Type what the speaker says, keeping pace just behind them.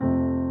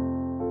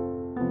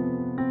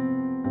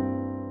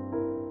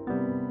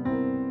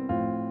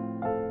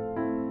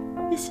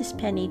This is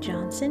Penny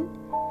Johnson,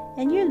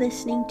 and you're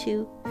listening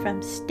to From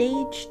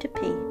Stage to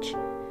Page,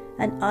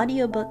 an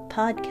audiobook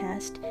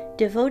podcast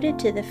devoted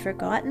to the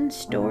forgotten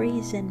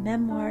stories and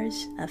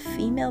memoirs of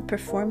female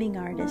performing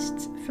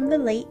artists from the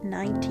late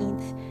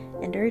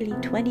 19th and early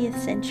 20th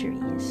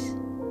centuries.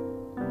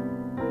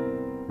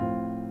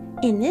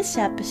 In this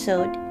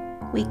episode,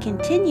 we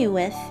continue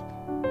with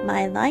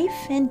My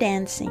Life and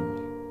Dancing,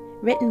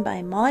 written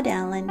by Maud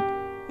Allan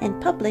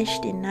and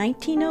published in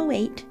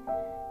 1908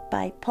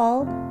 by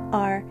Paul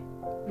R.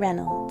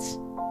 Reynolds.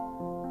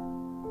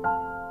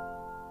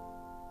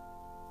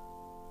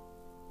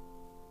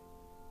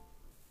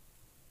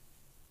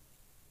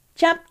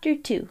 Chapter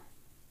 2.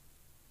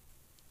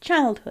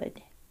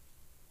 Childhood.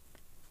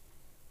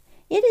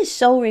 It is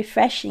so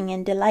refreshing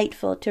and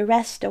delightful to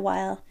rest a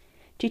while,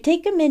 to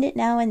take a minute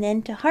now and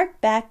then to hark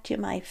back to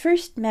my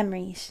first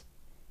memories,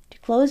 to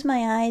close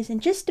my eyes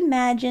and just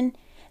imagine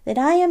that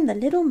I am the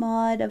little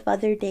Maud of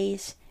other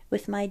days,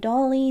 with my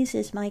dollies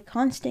as my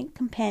constant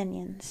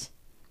companions.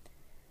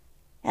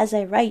 As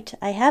I write,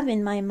 I have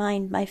in my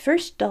mind my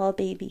first doll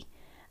baby,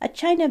 a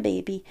china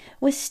baby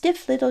with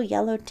stiff little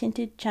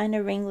yellow-tinted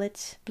china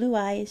ringlets, blue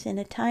eyes, and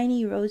a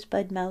tiny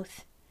rosebud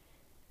mouth.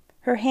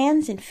 Her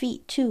hands and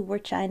feet, too, were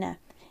china,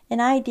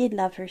 and I did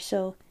love her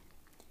so.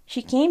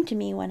 She came to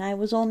me when I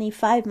was only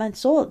 5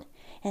 months old,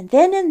 and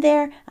then and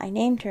there I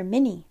named her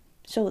Minnie,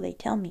 so they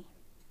tell me.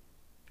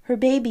 Her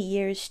baby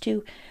years,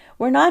 too,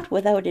 were not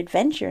without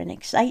adventure and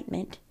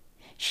excitement,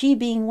 she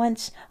being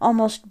once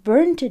almost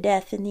burned to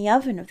death in the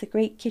oven of the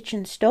great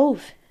kitchen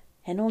stove,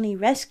 and only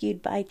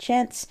rescued by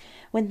chance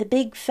when the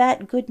big,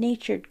 fat,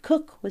 good-natured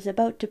cook was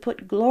about to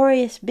put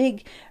glorious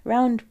big,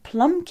 round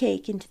plum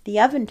cake into the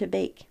oven to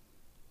bake.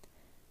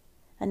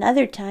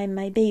 Another time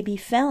my baby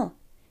fell.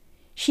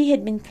 She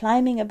had been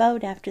climbing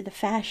about after the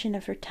fashion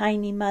of her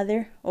tiny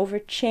mother, over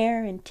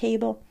chair and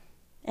table,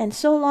 and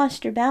so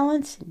lost her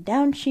balance, and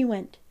down she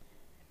went.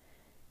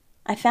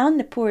 I found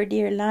the poor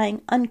dear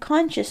lying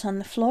unconscious on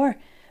the floor,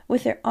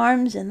 with her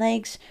arms and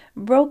legs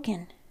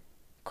broken.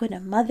 Could a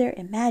mother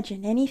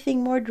imagine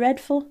anything more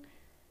dreadful?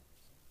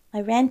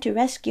 I ran to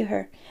rescue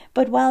her,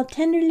 but while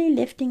tenderly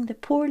lifting the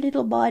poor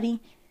little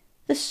body,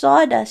 the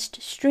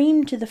sawdust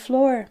streamed to the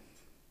floor.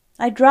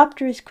 I dropped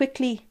her as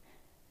quickly.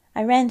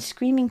 I ran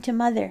screaming to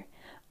mother,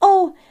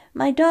 "Oh,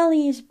 my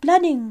dolly is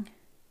blooding!"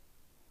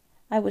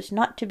 I was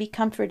not to be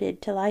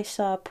comforted till I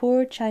saw a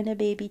poor china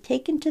baby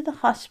taken to the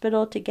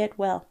hospital to get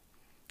well.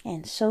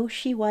 And so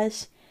she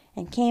was,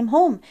 and came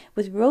home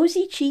with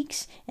rosy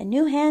cheeks and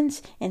new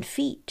hands and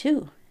feet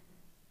too.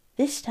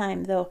 This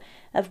time, though,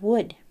 of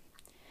wood.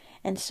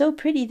 And so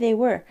pretty they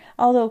were,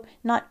 although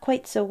not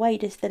quite so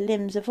white as the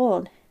limbs of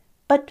old.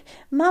 But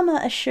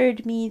Mamma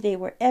assured me they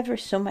were ever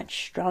so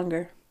much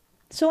stronger.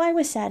 So I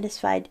was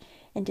satisfied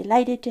and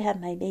delighted to have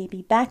my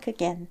baby back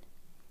again.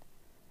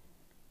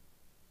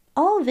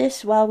 All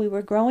this while we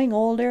were growing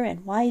older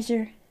and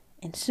wiser,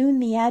 and soon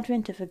the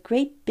advent of a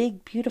great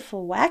big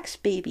beautiful wax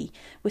baby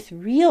with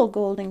real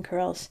golden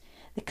curls,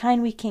 the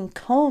kind we can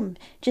comb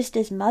just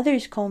as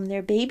mothers comb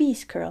their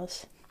babies'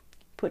 curls.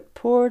 Put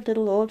poor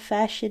little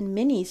old-fashioned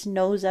Minnie's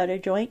nose out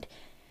of joint.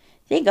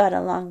 They got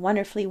along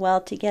wonderfully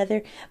well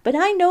together, but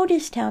I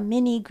noticed how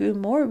Minnie grew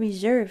more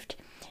reserved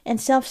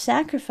and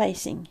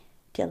self-sacrificing,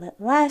 till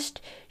at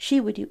last she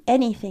would do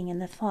anything in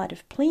the thought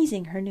of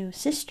pleasing her new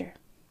sister.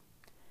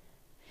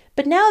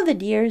 But now the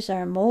dears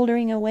are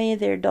mouldering away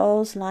their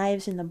dolls'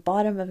 lives in the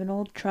bottom of an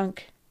old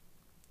trunk.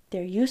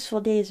 Their useful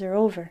days are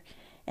over,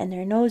 and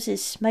their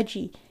noses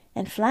smudgy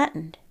and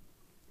flattened.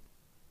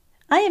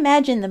 I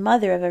imagine the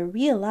mother of a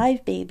real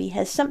live baby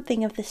has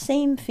something of the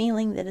same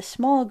feeling that a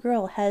small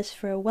girl has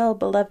for a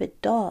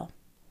well-beloved doll.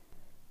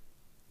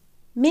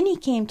 Minnie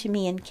came to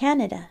me in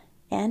Canada,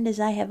 and, as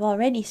I have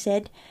already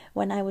said,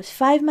 when I was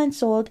 5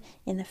 months old,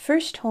 in the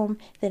first home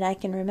that I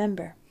can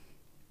remember.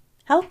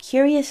 How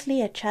curiously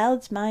a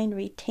child's mind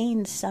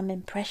retains some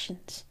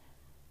impressions.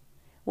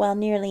 While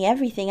nearly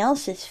everything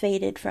else has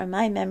faded from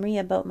my memory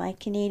about my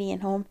Canadian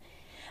home,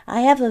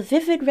 I have a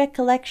vivid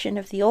recollection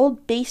of the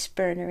old base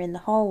burner in the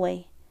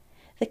hallway,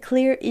 the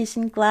clear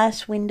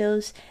isinglass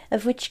windows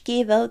of which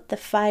gave out the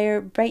fire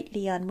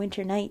brightly on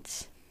winter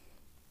nights.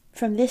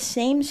 From this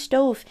same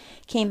stove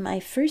came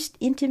my first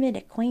intimate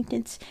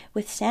acquaintance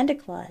with Santa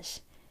Claus,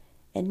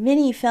 and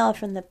Minnie fell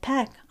from the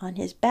pack on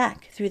his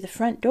back through the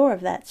front door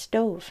of that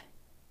stove.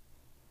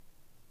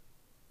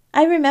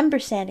 I remember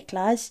Santa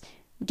Claus,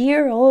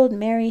 dear old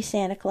merry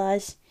Santa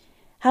Claus,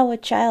 how a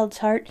child's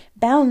heart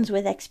bounds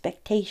with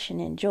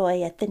expectation and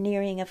joy at the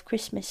nearing of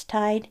Christmas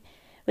tide,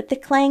 with the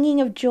clanging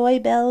of joy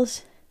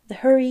bells, the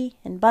hurry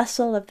and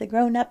bustle of the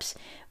grown-ups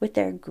with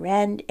their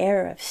grand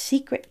air of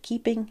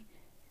secret-keeping.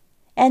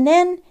 And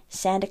then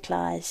Santa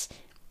Claus.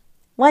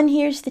 One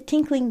hears the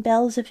tinkling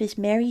bells of his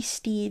merry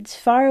steeds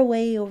far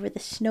away over the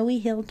snowy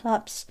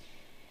hilltops,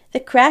 the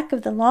crack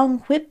of the long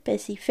whip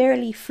as he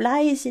fairly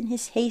flies in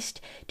his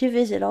haste to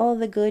visit all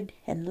the good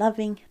and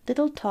loving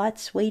little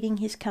tots waiting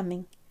his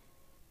coming.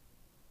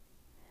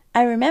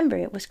 I remember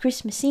it was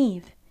Christmas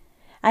Eve.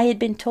 I had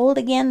been told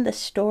again the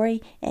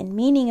story and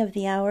meaning of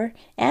the hour,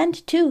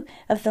 and, too,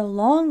 of the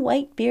long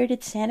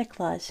white-bearded Santa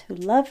Claus who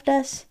loved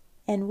us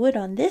and would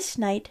on this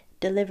night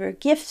deliver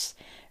gifts,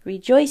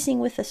 rejoicing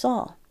with us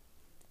all.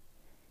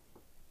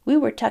 We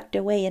were tucked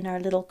away in our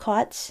little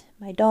cots,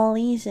 my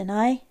dollies and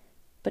I,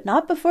 but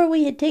not before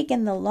we had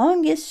taken the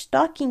longest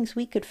stockings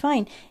we could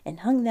find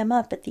and hung them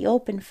up at the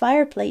open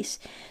fireplace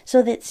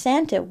so that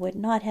Santa would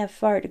not have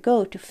far to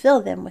go to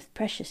fill them with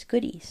precious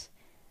goodies.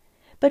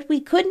 But we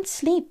couldn't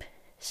sleep,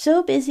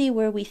 so busy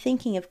were we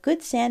thinking of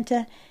good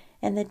Santa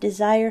and the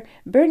desire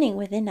burning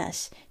within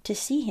us to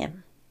see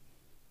him.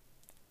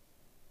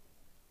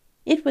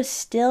 It was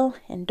still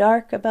and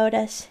dark about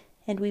us,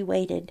 and we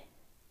waited.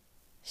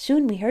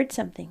 Soon we heard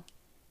something.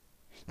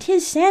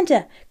 "'Tis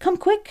Santa! Come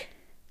quick!"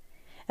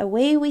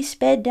 Away we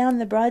sped down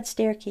the broad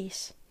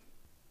staircase.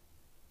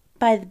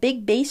 By the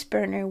big base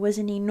burner was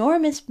an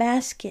enormous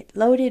basket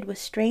loaded with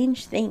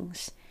strange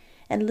things,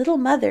 and little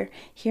Mother,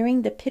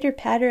 hearing the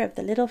pitter-patter of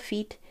the little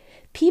feet,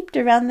 peeped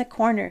around the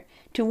corner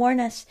to warn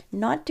us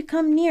not to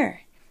come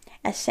near,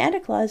 as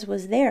Santa Claus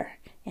was there,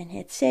 and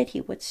had said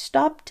he would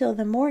stop till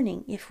the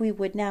morning if we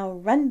would now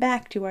run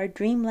back to our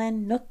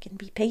dreamland nook and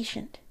be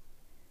patient.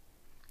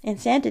 And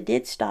Santa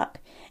did stop,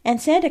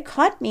 and Santa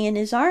caught me in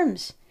his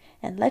arms,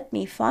 and let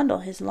me fondle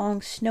his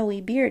long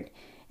snowy beard,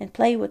 and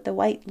play with the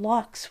white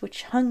locks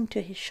which hung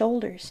to his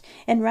shoulders,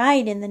 and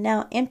ride in the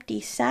now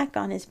empty sack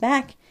on his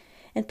back,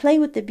 and play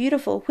with the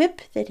beautiful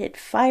whip that had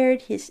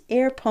fired his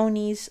air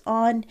ponies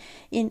on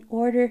in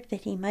order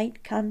that he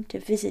might come to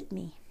visit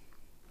me.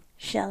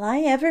 Shall I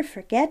ever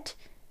forget?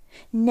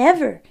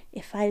 Never,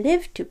 if I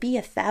live to be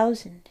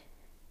 1,000.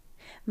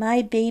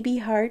 My baby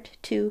heart,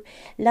 too,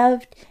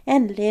 loved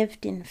and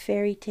lived in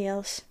fairy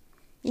tales.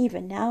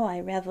 Even now I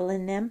revel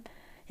in them,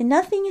 and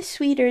nothing is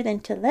sweeter than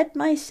to let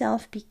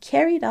myself be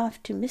carried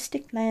off to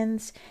mystic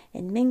lands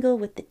and mingle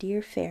with the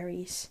dear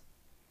fairies.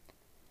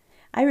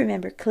 I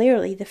remember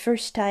clearly the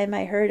first time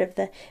I heard of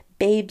the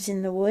Babes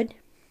in the Wood.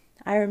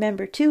 I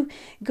remember, too,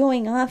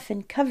 going off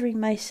and covering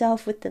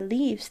myself with the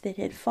leaves that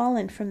had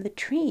fallen from the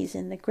trees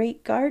in the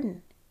great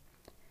garden.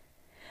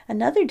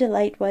 Another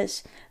delight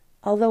was,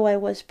 although I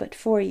was but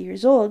 4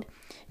 years old,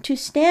 to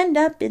stand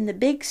up in the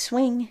big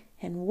swing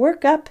and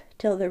work up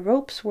till the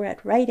ropes were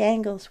at right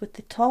angles with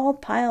the tall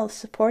piles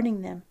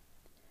supporting them.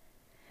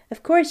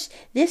 Of course,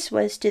 this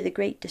was to the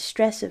great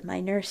distress of my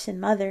nurse and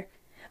mother,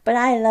 but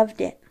I loved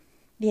it.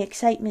 The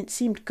excitement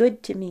seemed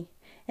good to me,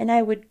 and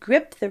I would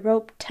grip the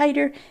rope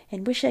tighter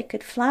and wish I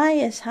could fly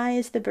as high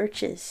as the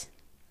birches.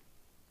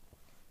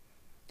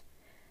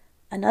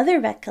 Another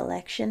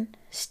recollection,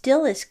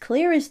 still as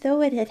clear as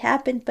though it had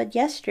happened but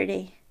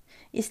yesterday,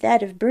 is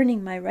that of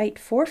burning my right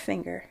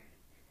forefinger.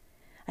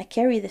 I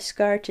carry the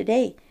scar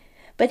today,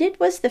 but it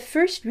was the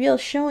first real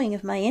showing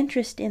of my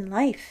interest in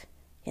life,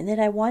 in that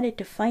I wanted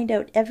to find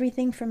out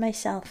everything for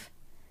myself.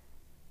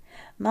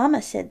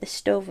 Mamma said the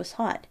stove was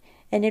hot,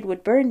 and it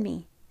would burn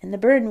me, and the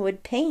burn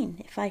would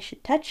pain if I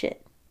should touch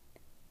it.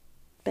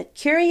 But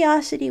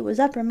curiosity was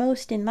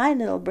uppermost in my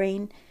little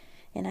brain,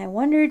 and I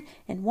wondered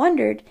and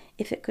wondered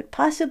if it could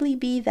possibly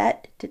be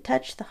that to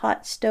touch the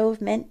hot stove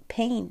meant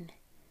pain.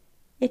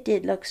 It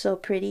did look so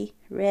pretty,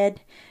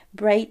 red,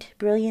 bright,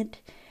 brilliant,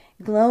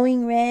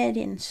 glowing red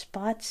in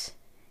spots,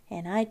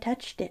 and I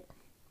touched it.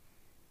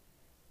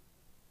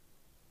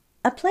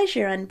 A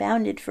pleasure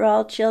unbounded for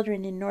all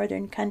children in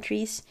northern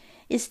countries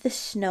is the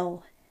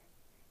snow.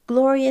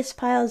 Glorious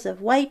piles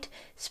of white,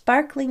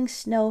 sparkling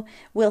snow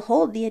will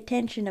hold the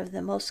attention of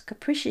the most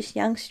capricious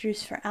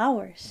youngsters for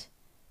hours.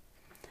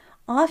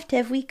 Oft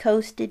have we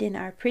coasted in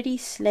our pretty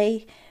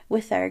sleigh,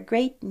 with our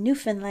great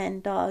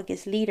Newfoundland dog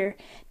as leader,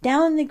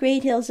 down the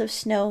great hills of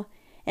snow,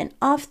 and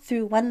oft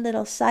through one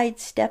little side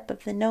step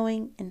of the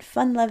knowing and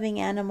fun-loving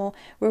animal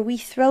were we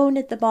thrown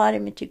at the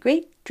bottom into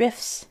great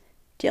drifts,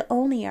 till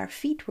only our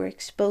feet were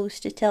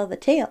exposed to tell the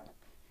tale.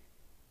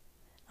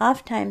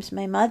 Ofttimes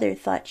my mother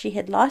thought she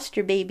had lost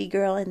her baby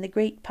girl in the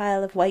great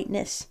pile of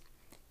whiteness.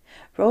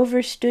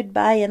 Rover stood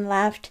by and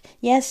laughed,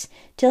 yes,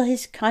 till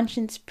his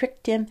conscience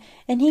pricked him,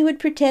 and he would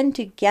pretend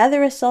to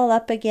gather us all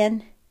up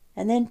again,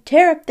 and then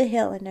tear up the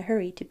hill in a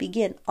hurry to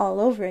begin all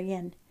over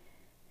again.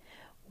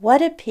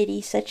 What a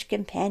pity such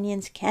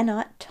companions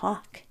cannot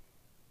talk!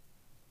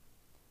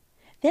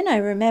 Then I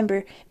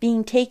remember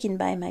being taken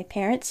by my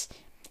parents,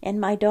 and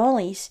my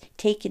dollies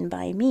taken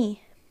by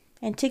me,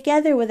 and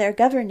together with our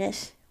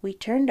governess we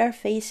turned our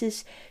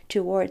faces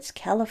towards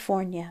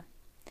California.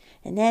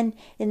 And then,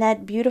 in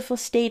that beautiful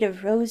state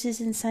of roses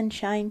and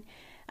sunshine,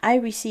 I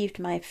received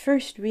my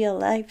first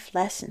real-life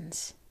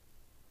lessons.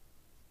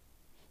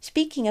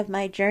 Speaking of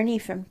my journey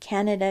from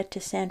Canada to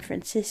San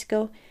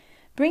Francisco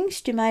brings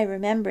to my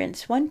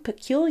remembrance one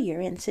peculiar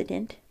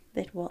incident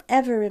that will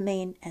ever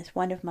remain as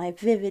one of my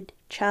vivid,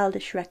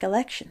 childish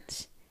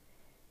recollections.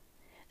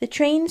 The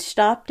train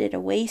stopped at a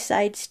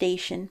wayside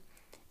station,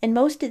 and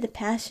most of the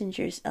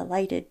passengers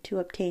alighted to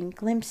obtain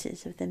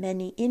glimpses of the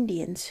many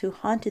Indians who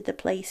haunted the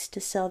place to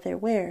sell their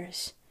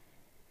wares.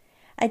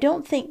 I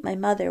don't think my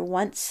mother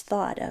once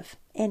thought of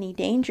any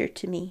danger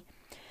to me,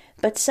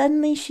 but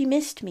suddenly she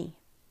missed me,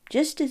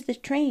 just as the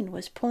train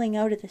was pulling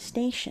out of the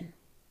station.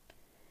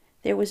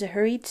 There was a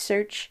hurried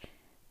search,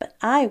 but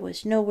I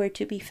was nowhere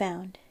to be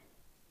found.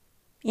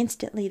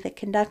 Instantly the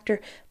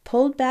conductor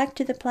pulled back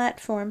to the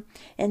platform,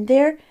 and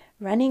there,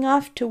 running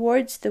off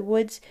towards the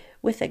woods,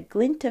 with a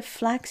glint of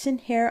flaxen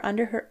hair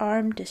under her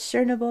arm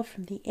discernible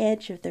from the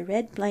edge of the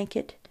red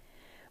blanket,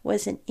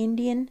 was an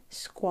Indian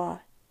squaw,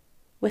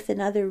 with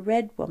another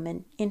red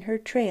woman in her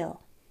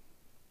trail.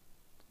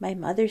 My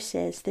mother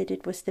says that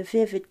it was the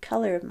vivid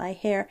color of my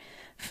hair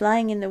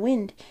flying in the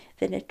wind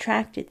that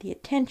attracted the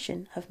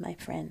attention of my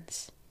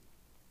friends.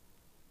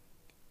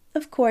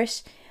 Of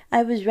course,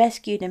 I was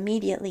rescued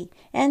immediately,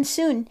 and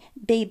soon,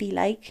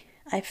 baby-like,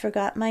 I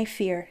forgot my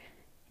fear,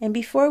 and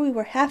before we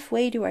were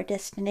halfway to our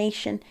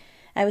destination,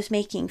 I was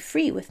making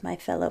free with my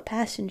fellow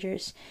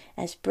passengers,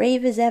 as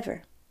brave as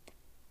ever.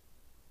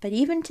 But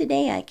even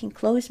today I can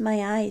close my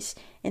eyes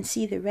and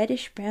see the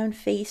reddish-brown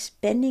face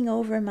bending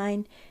over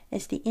mine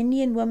as the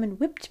Indian woman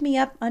whipped me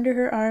up under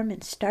her arm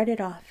and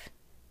started off.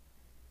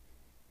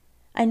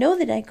 I know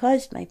that I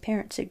caused my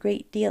parents a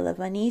great deal of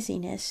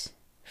uneasiness,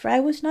 for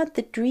I was not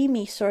the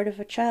dreamy sort of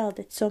a child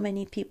that so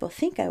many people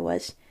think I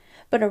was,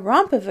 but a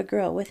romp of a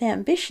girl with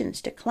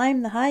ambitions to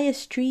climb the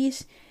highest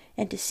trees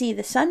and to see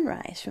the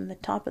sunrise from the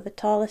top of the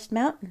tallest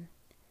mountain.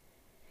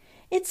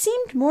 It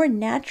seemed more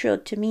natural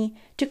to me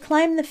to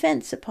climb the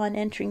fence upon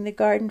entering the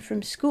garden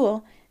from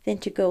school than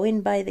to go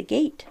in by the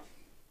gate.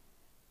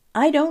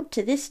 I don't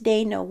to this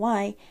day know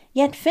why,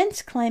 yet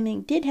fence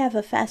climbing did have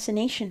a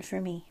fascination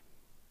for me.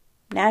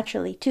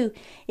 Naturally, too,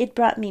 it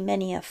brought me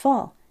many a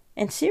fall,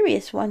 and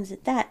serious ones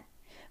at that,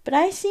 but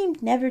I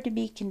seemed never to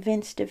be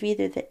convinced of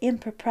either the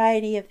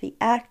impropriety of the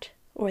act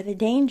or the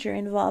danger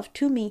involved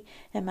to me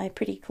and my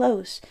pretty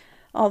clothes,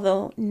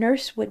 although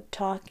nurse would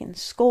talk and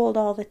scold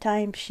all the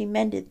time she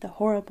mended the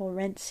horrible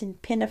rents in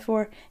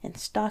pinafore and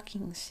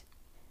stockings.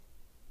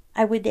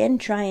 I would then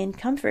try and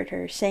comfort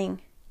her,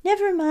 saying,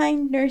 "Never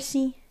mind,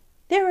 nursie,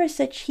 there are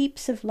such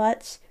heaps of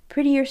lots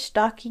prettier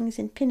stockings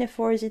and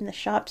pinafores in the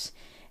shops,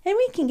 and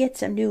we can get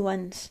some new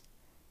ones."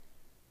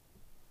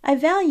 I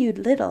valued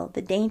little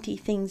the dainty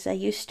things I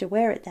used to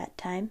wear at that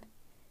time.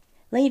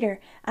 Later,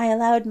 I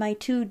allowed my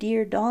 2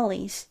 dear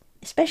dollies,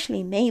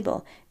 especially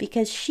Mabel,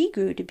 because she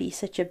grew to be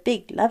such a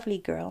big, lovely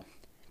girl,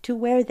 to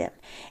wear them,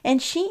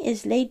 and she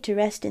is laid to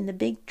rest in the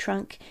big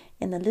trunk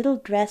in the little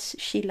dress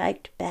she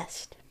liked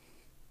best.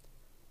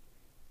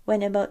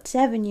 When about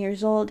 7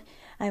 years old,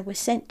 I was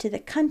sent to the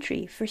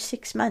country for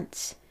 6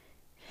 months.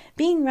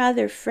 Being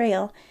rather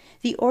frail,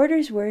 the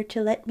orders were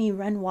to let me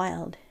run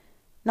wild.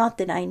 Not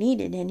that I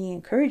needed any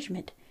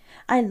encouragement.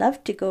 I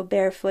loved to go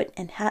barefoot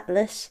and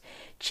hatless,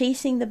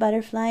 chasing the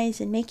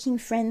butterflies and making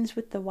friends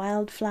with the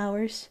wild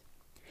flowers.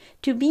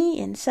 To be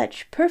in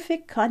such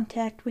perfect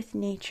contact with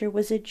nature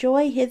was a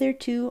joy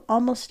hitherto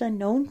almost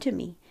unknown to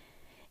me,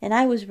 and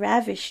I was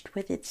ravished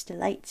with its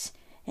delights,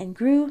 and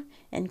grew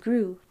and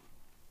grew.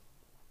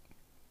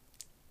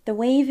 The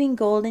waving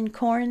golden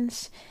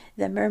corns,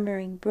 the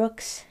murmuring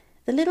brooks,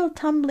 the little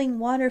tumbling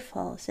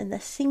waterfalls, and the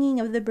singing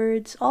of the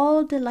birds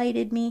all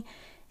delighted me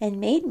and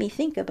made me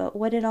think about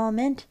what it all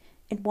meant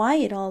and why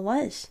it all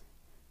was.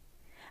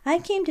 I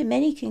came to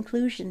many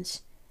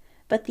conclusions,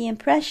 but the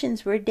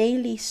impressions were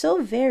daily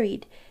so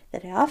varied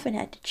that I often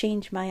had to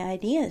change my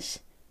ideas,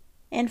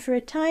 and for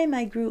a time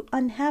I grew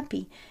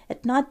unhappy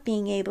at not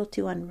being able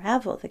to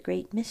unravel the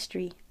great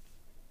mystery.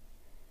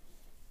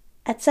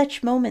 At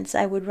such moments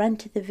I would run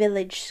to the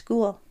village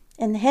school,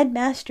 and the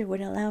headmaster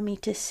would allow me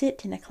to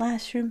sit in a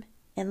classroom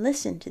and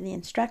listen to the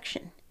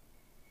instruction.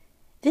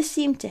 This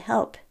seemed to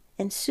help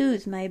and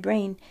soothe my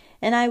brain,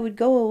 and I would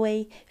go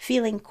away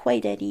feeling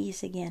quite at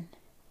ease again.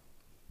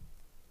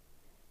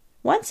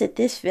 Once at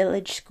this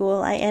village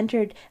school I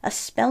entered a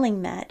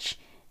spelling match,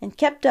 and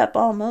kept up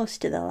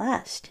almost to the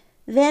last.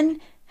 Then,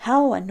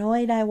 how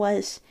annoyed I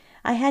was!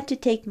 I had to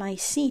take my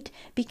seat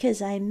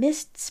because I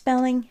missed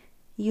spelling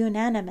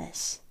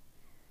unanimous.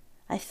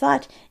 I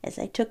thought, as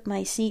I took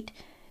my seat,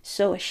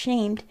 so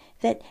ashamed,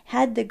 that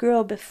had the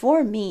girl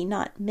before me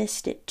not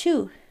missed it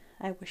too,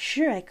 I was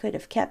sure I could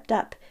have kept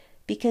up,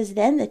 because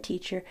then the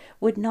teacher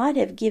would not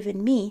have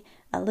given me,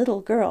 a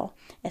little girl,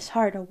 as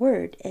hard a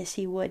word as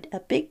he would a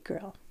big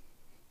girl.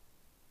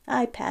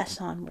 I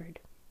pass onward.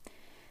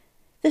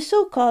 The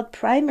so-called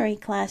primary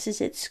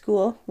classes at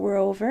school were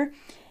over,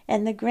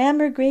 and the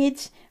grammar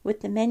grades,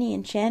 with the many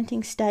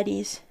enchanting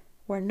studies,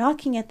 were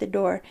knocking at the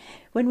door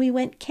when we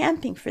went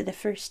camping for the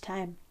first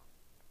time.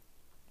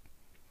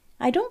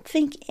 I don't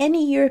think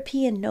any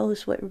European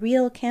knows what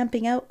real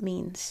camping out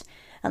means,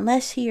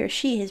 unless he or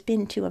she has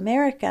been to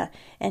America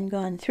and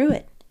gone through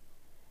it.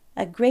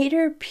 A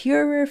greater,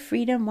 purer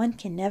freedom one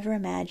can never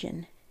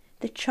imagine.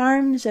 The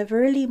charms of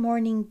early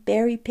morning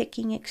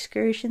berry-picking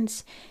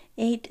excursions,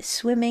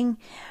 swimming,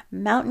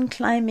 mountain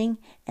climbing,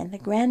 and the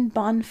grand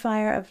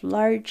bonfire of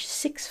large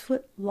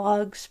 6-foot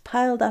logs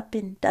piled up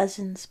in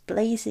dozens,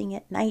 blazing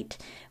at night,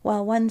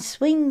 while one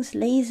swings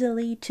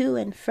lazily to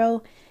and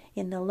fro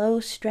in the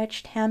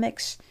low-stretched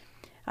hammocks,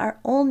 are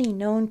only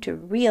known to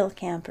real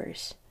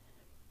campers.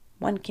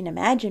 One can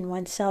imagine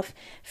oneself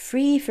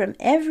free from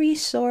every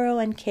sorrow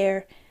and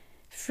care,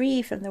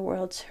 free from the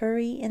world's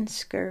hurry and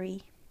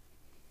scurry.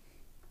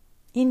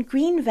 In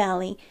Green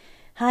Valley,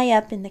 high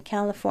up in the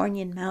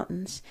Californian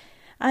mountains,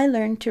 I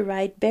learned to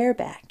ride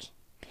bareback,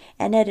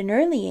 and at an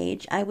early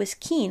age I was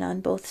keen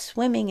on both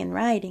swimming and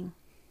riding.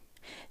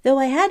 Though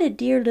I had a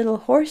dear little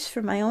horse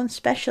for my own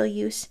special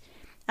use,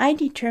 I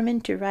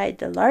determined to ride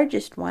the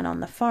largest one on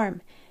the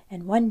farm,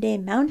 and one day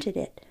mounted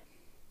it.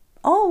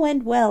 All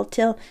went well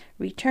till,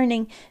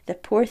 returning, the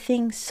poor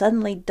thing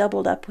suddenly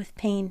doubled up with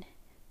pain.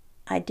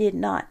 I did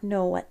not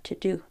know what to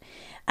do.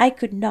 I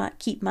could not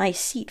keep my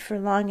seat for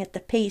long at the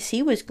pace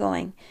he was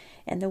going,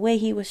 and the way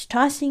he was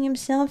tossing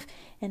himself,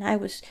 and I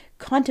was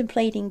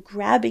contemplating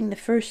grabbing the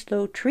first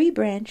low tree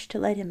branch to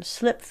let him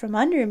slip from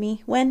under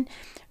me, when,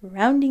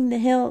 rounding the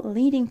hill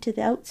leading to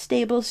the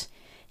outstables,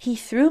 he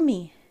threw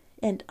me,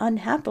 and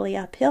unhappily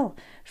uphill,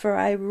 for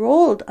I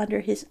rolled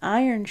under his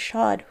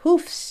iron-shod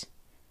hoofs.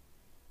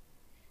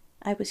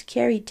 I was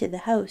carried to the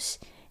house,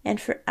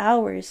 and for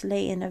hours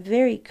lay in a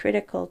very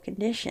critical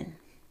condition,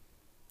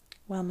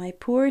 while my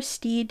poor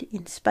steed,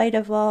 in spite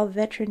of all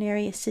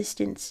veterinary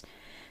assistance,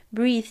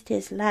 breathed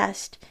his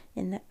last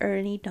in the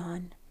early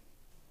dawn.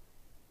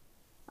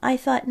 I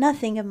thought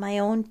nothing of my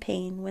own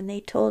pain when they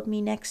told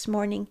me next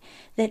morning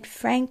that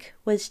Frank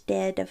was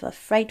dead of a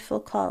frightful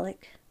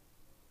colic.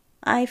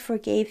 I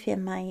forgave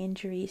him my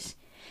injuries.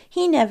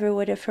 He never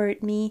would have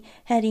hurt me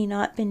had he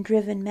not been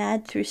driven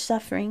mad through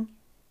suffering.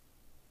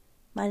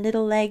 My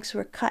little legs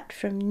were cut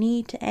from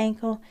knee to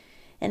ankle,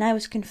 and I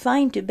was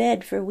confined to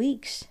bed for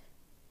weeks.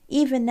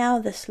 Even now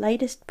the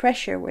slightest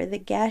pressure where the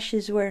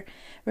gashes were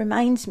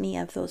reminds me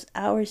of those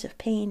hours of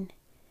pain.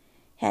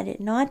 Had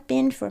it not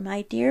been for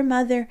my dear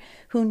mother,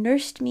 who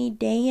nursed me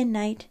day and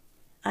night,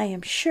 I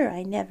am sure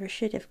I never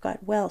should have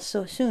got well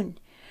so soon.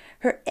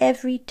 Her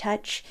every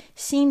touch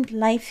seemed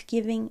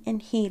life-giving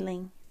and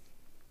healing.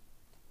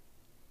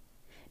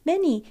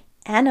 Many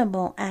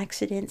animal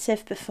accidents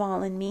have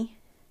befallen me.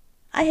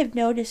 I have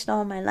noticed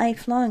all my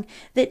life long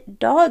that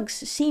dogs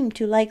seem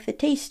to like the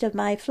taste of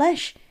my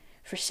flesh,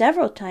 for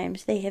several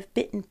times they have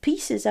bitten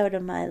pieces out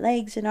of my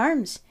legs and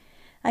arms,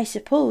 I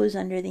suppose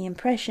under the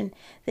impression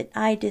that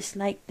I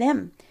disliked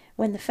them,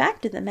 when the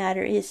fact of the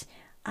matter is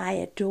I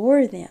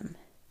adore them,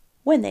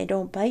 when they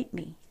don't bite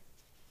me.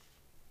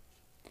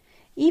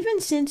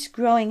 Even since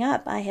growing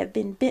up I have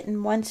been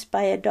bitten once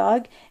by a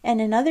dog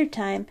and another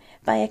time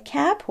by a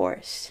cab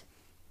horse.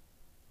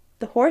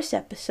 The horse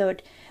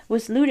episode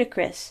was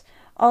ludicrous,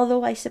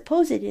 although I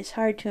suppose it is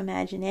hard to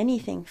imagine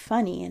anything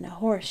funny in a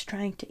horse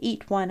trying to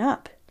eat one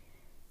up.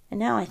 And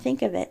now I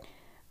think of it,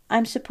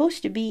 I'm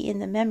supposed to be in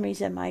the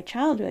memories of my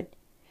childhood,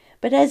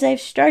 but as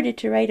I've started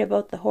to write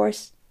about the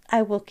horse,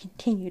 I will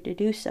continue to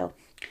do so.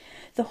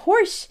 The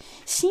horse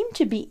seemed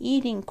to be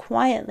eating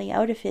quietly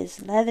out of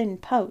his leathern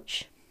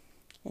pouch,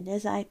 and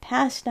as I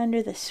passed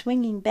under the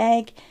swinging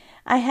bag,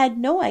 I had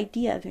no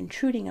idea of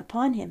intruding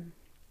upon him.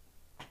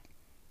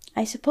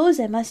 I suppose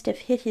I must have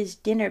hit his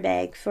dinner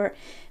bag, for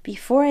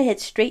before I had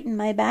straightened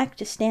my back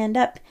to stand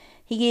up,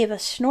 he gave a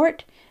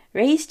snort,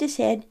 raised his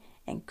head,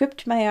 and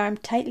gripped my arm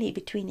tightly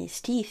between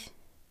his teeth.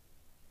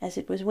 As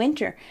it was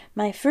winter,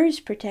 my furs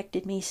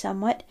protected me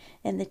somewhat,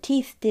 and the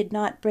teeth did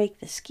not break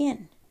the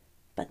skin.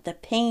 But the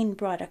pain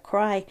brought a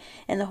cry,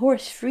 and the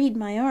horse freed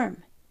my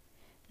arm.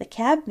 The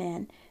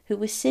cabman, who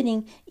was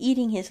sitting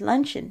eating his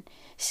luncheon,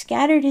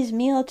 scattered his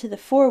meal to the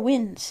four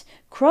winds,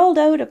 crawled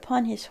out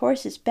upon his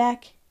horse's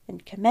back,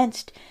 and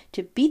commenced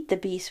to beat the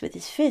beast with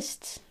his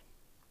fists.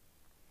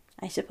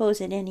 I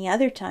suppose at any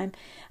other time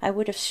I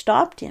would have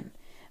stopped him,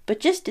 but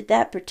just at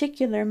that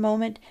particular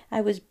moment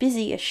I was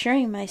busy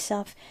assuring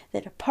myself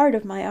that a part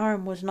of my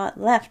arm was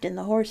not left in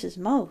the horse's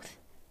mouth.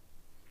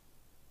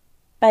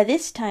 By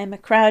this time a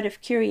crowd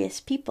of curious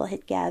people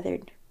had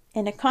gathered,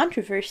 and a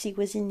controversy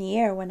was in the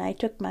air when I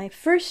took my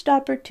first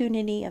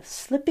opportunity of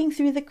slipping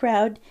through the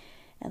crowd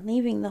and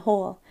leaving the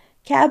whole,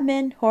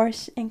 cabman,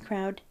 horse, and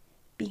crowd,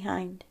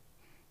 behind.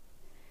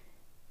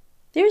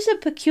 There's a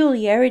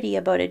peculiarity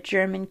about a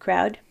German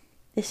crowd.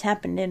 This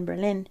happened in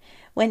Berlin.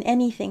 When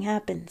anything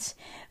happens,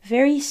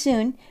 very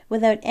soon,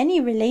 without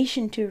any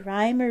relation to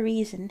rhyme or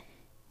reason,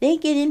 they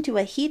get into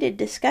a heated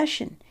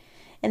discussion,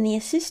 and the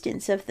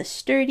assistance of the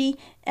sturdy,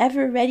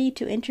 ever ready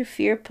to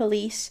interfere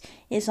police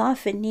is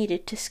often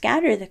needed to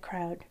scatter the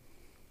crowd.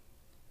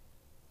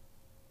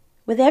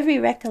 With every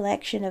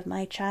recollection of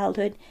my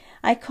childhood,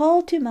 I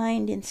call to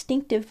mind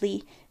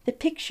instinctively the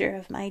picture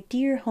of my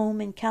dear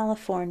home in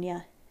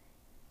California.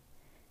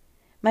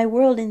 My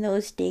world in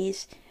those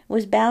days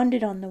was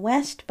bounded on the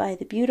west by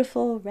the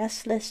beautiful,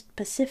 restless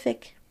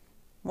Pacific,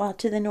 while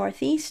to the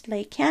northeast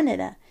lay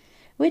Canada,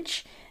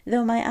 which,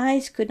 though my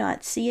eyes could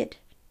not see it,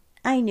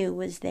 I knew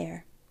was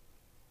there.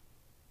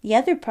 The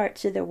other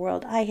parts of the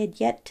world I had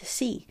yet to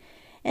see,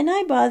 and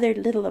I bothered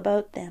little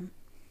about them.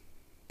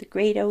 The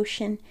great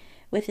ocean,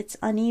 with its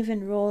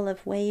uneven roll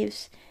of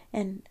waves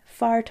and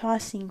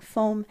far-tossing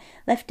foam,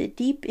 left a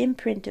deep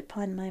imprint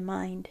upon my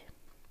mind.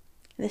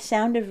 The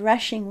sound of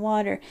rushing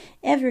water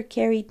ever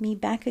carried me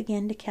back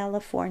again to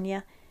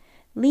California,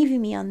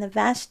 leaving me on the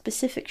vast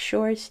Pacific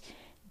shores,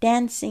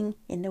 dancing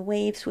in the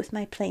waves with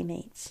my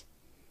playmates.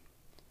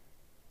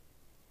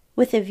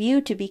 With a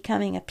view to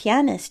becoming a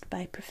pianist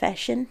by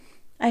profession,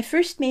 I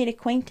first made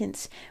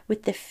acquaintance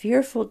with the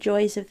fearful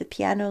joys of the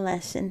piano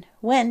lesson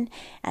when,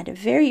 at a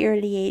very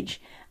early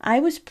age, I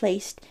was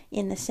placed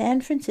in the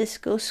San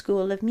Francisco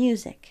School of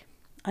Music,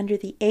 under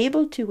the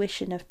able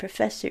tuition of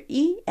Professor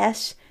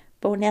E.S.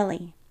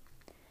 Bonelli.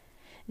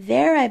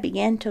 There I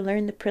began to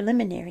learn the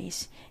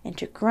preliminaries and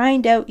to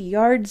grind out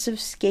yards of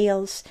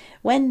scales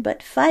when but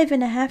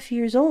 5½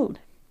 years old.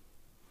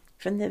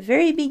 From the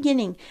very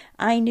beginning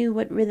I knew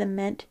what rhythm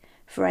meant,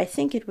 for I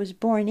think it was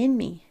born in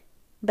me.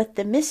 But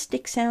the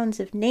mystic sounds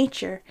of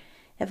nature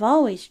have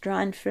always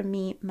drawn from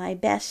me my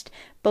best,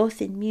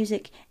 both in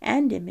music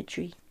and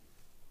imagery.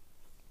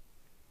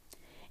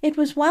 It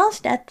was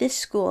whilst at this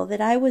school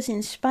that I was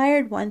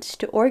inspired once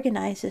to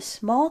organize a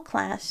small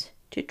class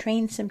to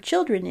train some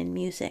children in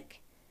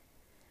music.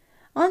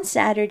 On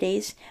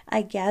Saturdays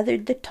I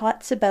gathered the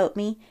tots about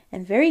me,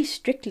 and very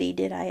strictly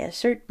did I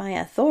assert my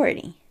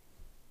authority.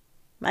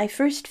 My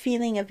first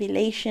feeling of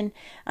elation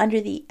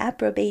under the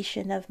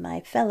approbation of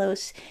my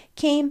fellows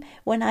came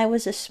when I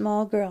was a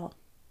small girl.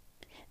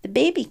 The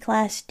baby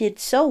class did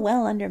so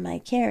well under my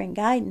care and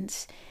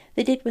guidance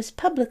that it was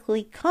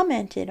publicly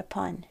commented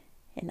upon,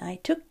 and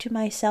I took to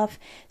myself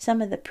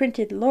some of the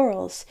printed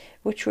laurels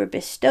which were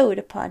bestowed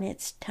upon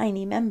its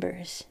tiny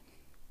members.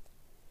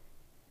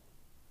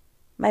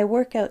 My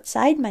work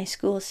outside my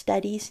school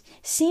studies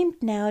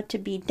seemed now to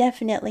be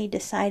definitely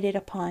decided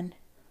upon,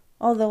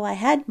 although I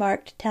had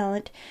marked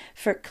talent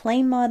for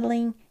clay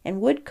modeling and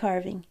wood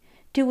carving,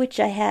 to which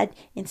I had,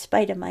 in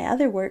spite of my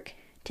other work,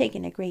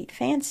 taken a great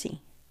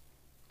fancy.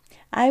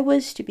 I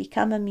was to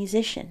become a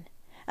musician,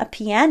 a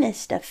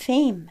pianist of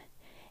fame,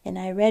 and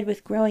I read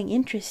with growing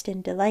interest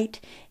and delight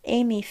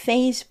Amy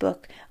Fay's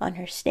book on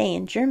her stay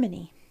in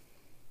Germany.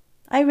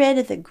 I read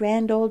of the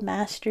grand old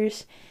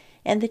masters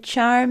and the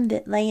charm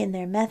that lay in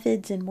their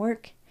methods and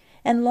work,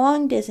 and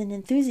longed as an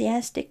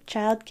enthusiastic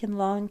child can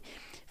long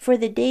for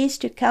the days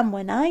to come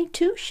when I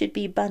too should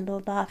be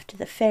bundled off to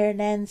the fair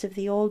lands of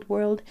the old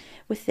world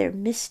with their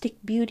mystic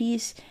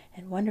beauties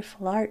and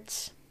wonderful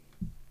arts.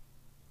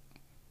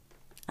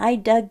 I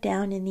dug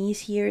down in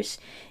these years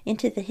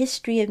into the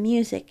history of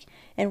music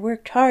and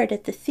worked hard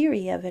at the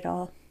theory of it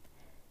all.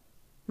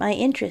 My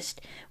interest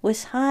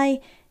was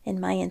high and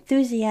my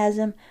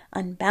enthusiasm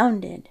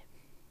unbounded.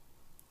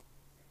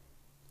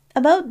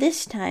 About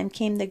this time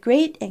came the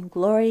great and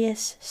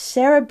glorious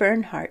Sarah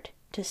Bernhardt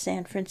to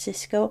San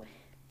Francisco.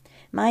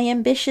 My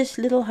ambitious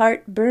little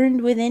heart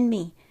burned within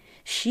me.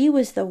 She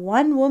was the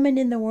one woman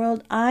in the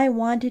world I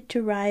wanted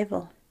to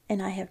rival,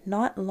 and I have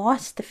not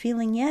lost the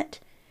feeling yet.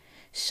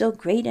 So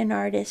great an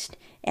artist,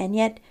 and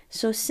yet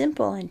so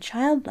simple and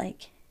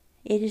childlike.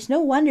 It is no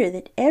wonder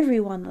that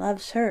everyone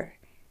loves her.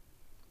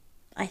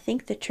 I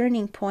think the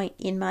turning point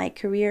in my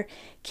career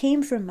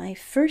came from my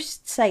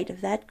first sight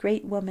of that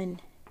great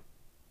woman.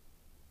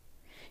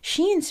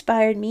 She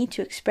inspired me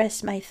to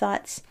express my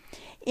thoughts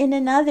in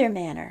another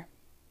manner.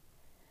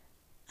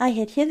 I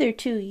had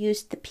hitherto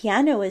used the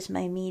piano as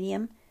my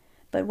medium,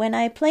 but when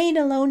I played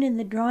alone in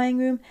the drawing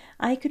room,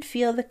 I could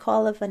feel the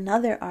call of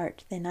another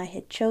art than I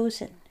had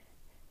chosen.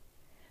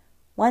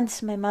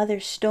 Once my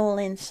mother stole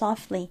in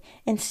softly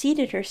and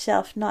seated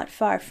herself not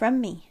far from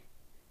me.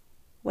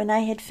 When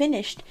I had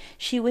finished,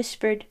 she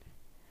whispered,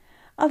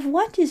 "Of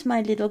what is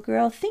my little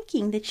girl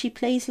thinking that she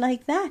plays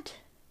like that?"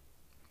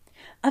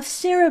 "Of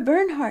Sarah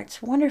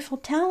Bernhardt's wonderful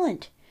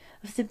talent,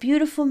 of the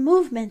beautiful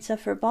movements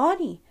of her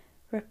body,"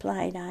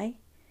 replied I.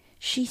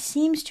 "She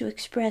seems to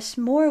express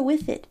more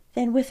with it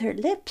than with her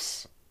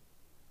lips."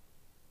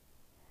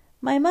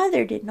 My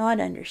mother did not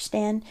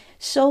understand,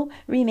 so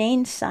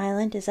remained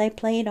silent as I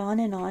played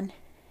on,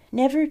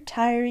 never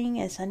tiring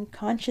as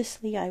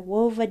unconsciously I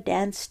wove a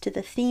dance to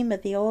the theme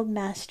of the old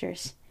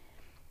masters.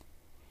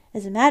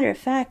 As a matter of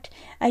fact,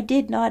 I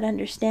did not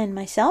understand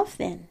myself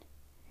then.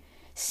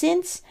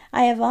 Since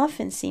I have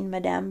often seen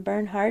Madame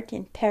Bernhardt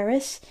in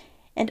Paris,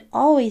 and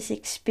always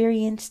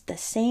experienced the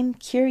same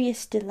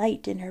curious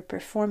delight in her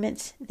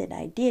performance that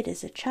I did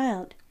as a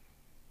child.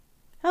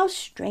 How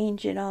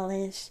strange it all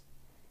is!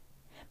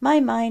 My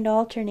mind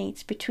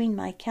alternates between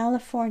my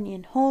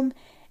Californian home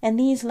and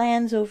these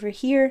lands over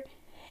here,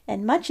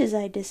 and much as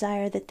I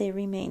desire that they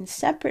remain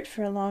separate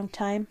for a long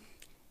time,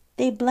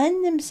 they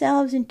blend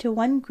themselves into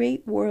one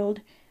great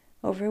world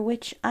over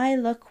which I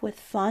look with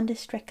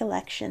fondest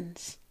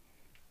recollections.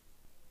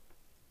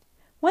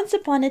 Once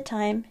upon a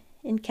time,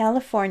 in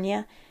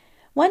California,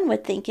 one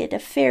would think it a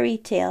fairy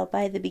tale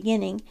by the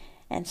beginning,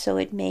 and so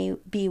it may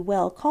be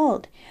well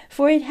called,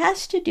 for it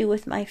has to do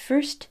with my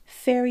first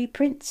fairy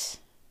prince.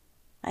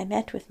 I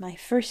met with my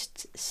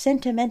first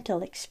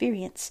sentimental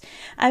experience.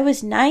 I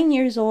was 9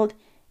 years old,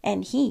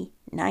 and he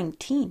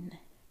 19.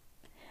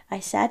 I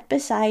sat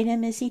beside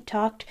him as he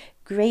talked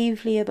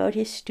gravely about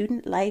his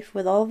student life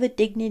with all the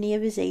dignity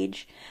of his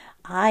age,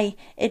 I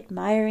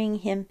admiring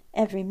him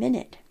every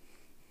minute.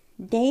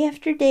 Day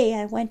after day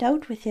I went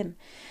out with him,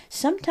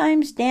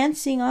 sometimes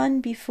dancing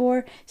on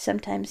before,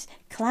 sometimes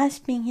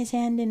clasping his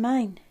hand in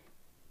mine.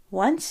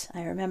 Once,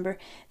 I remember,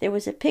 there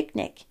was a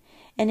picnic,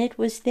 and it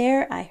was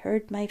there I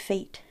heard my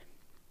fate.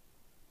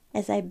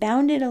 As I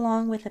bounded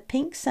along with a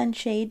pink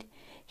sunshade,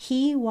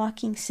 he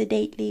walking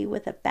sedately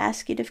with a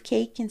basket of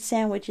cake and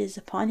sandwiches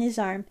upon his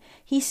arm,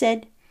 he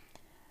said,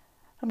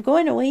 "I'm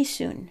going away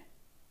soon."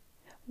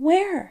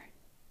 "Where?"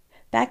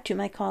 "Back to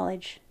my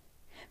college.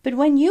 But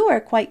when you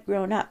are quite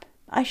grown up,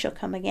 I shall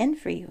come again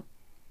for you."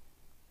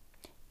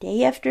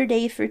 Day after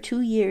day for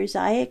 2 years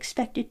I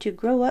expected to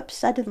grow up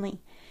suddenly,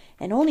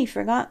 and only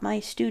forgot my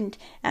student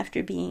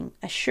after being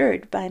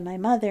assured by my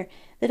mother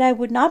that I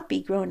would not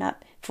be grown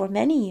up for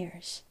many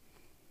years.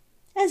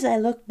 As I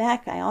look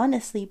back, I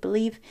honestly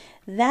believe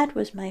that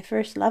was my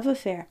first love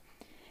affair,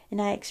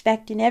 and I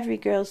expect in every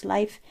girl's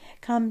life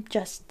come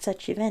just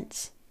such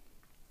events.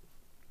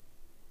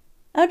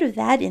 Out of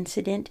that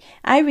incident,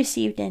 I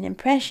received an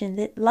impression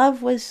that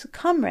love was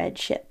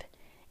comradeship,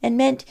 and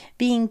meant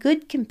being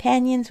good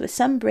companions with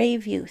some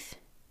brave youth.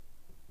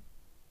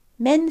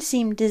 Men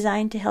seemed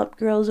designed to help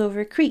girls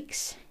over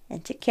creeks,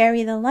 and to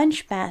carry the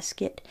lunch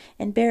basket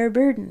and bear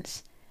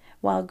burdens,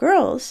 while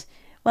girls,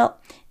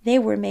 well, they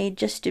were made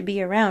just to be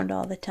around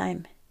all the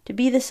time, to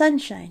be the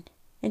sunshine,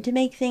 and to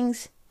make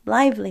things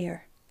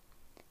livelier.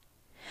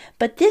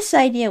 But this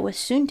idea was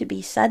soon to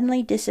be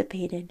suddenly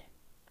dissipated.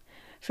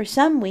 For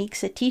some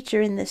weeks a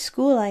teacher in the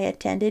school I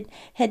attended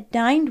had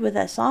dined with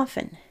us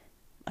often.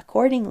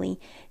 Accordingly,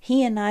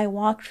 he and I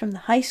walked from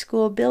the high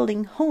school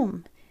building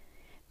home.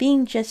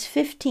 Being just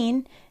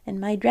 15, and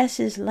my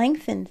dresses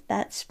lengthened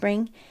that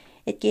spring,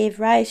 it gave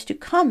rise to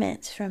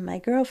comments from my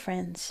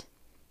girlfriends.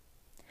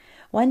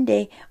 One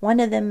day, one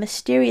of them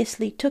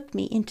mysteriously took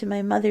me into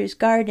my mother's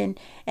garden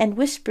and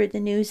whispered the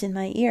news in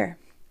my ear.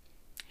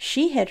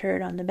 She had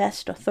heard on the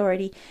best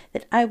authority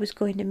that I was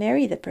going to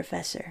marry the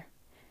professor.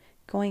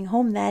 Going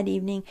home that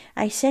evening,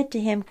 I said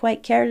to him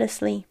quite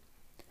carelessly,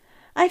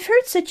 "I've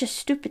heard such a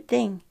stupid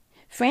thing.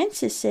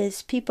 Francis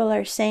says people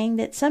are saying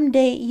that some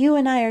day you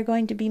and I are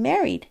going to be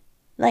married,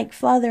 like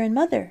father and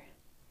mother."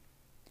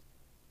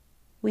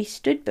 We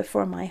stood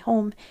before my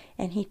home,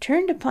 and he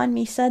turned upon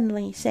me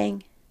suddenly,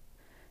 saying,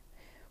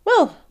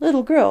 "Well,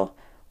 little girl,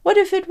 what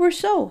if it were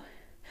so?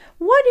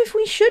 What if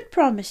we should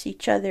promise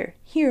each other,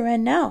 here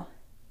and now?"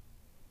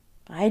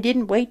 I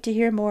didn't wait to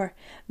hear more.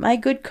 My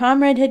good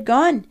comrade had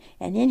gone,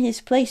 and in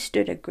his place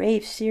stood a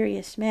grave,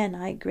 serious man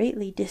I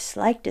greatly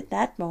disliked at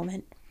that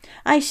moment.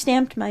 I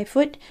stamped my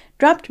foot,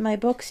 dropped my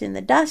books in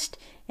the dust,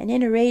 and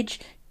in a rage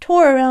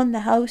tore around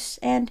the house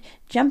and,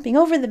 jumping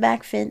over the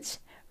back fence,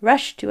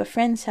 rushed to a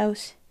friend's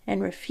house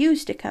and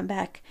refused to come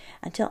back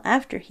until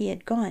after he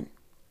had gone.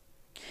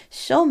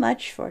 So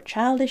much for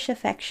childish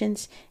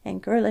affections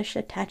and girlish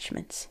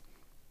attachments.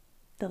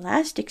 The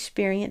last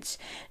experience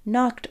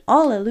knocked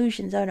all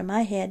illusions out of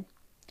my head.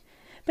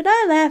 But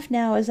I laugh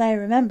now as I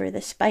remember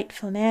the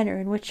spiteful manner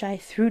in which I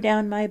threw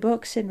down my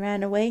books and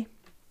ran away.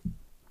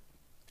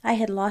 I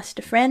had lost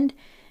a friend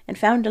and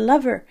found a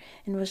lover,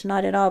 and was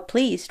not at all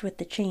pleased with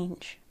the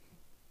change.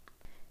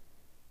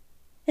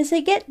 As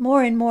I get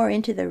more and more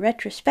into the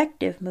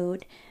retrospective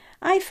mood,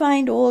 I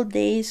find old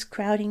days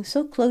crowding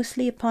so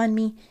closely upon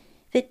me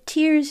that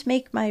tears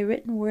make my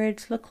written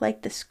words look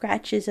like the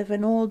scratches of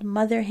an old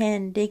mother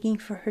hen digging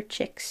for her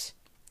chicks.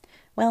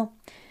 Well,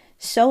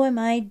 so am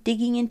I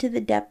digging into the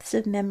depths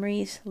of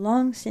memories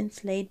long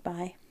since laid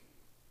by.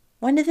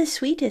 One of the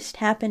sweetest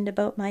happened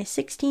about my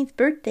 16th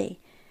birthday.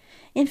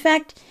 In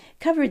fact,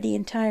 covered the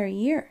entire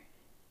year.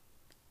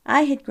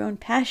 I had grown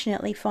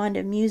passionately fond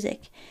of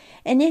music,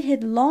 and it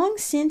had long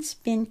since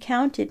been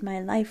counted my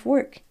life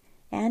work,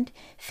 and,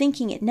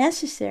 thinking it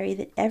necessary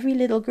that every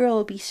little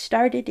girl be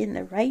started in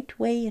the right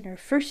way in her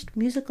first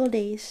musical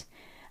days,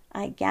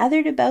 I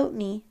gathered about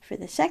me, for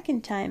the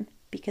second time,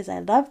 because I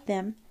loved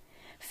them,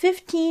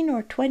 15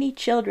 or 20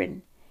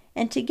 children,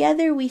 and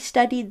together we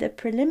studied the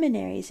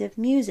preliminaries of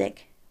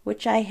music,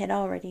 which I had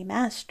already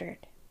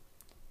mastered.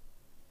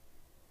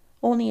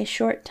 Only a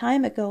short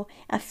time ago,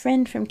 a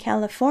friend from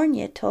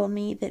California told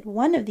me that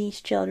one of these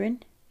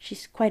children,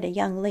 she's quite a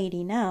young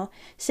lady now,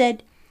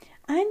 said,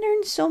 "I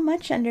learned so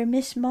much under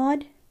Miss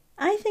Maud.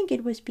 I think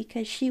it was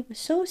because she was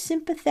so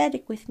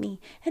sympathetic with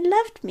me and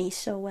loved me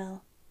so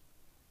well."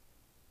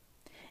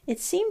 It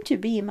seemed to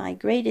be my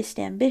greatest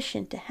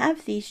ambition to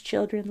have these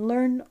children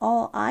learn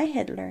all I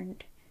had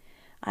learned.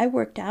 I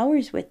worked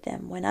hours with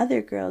them when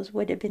other girls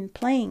would have been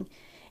playing,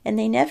 and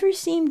they never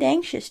seemed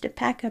anxious to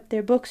pack up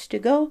their books to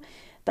go,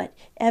 but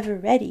ever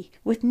ready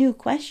with new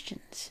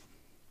questions.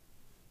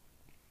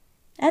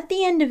 At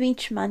the end of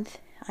each month,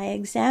 I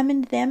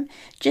examined them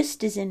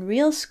just as in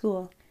real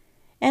school,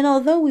 and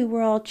although we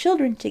were all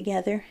children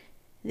together,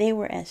 they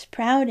were as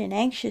proud and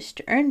anxious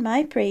to earn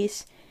my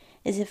praise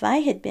as if I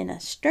had been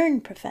a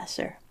stern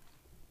professor.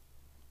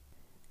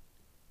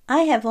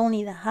 I have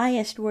only the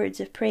highest words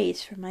of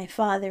praise for my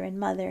father and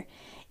mother,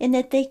 in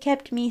that they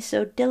kept me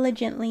so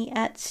diligently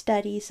at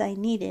studies I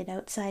needed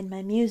outside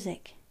my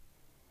music.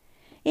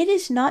 It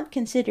is not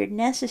considered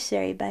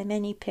necessary by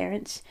many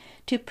parents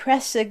to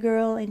press a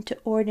girl into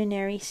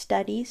ordinary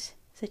studies,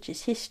 such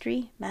as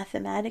history,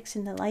 mathematics,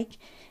 and the like,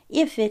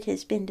 if it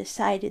has been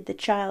decided the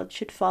child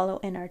should follow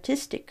an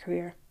artistic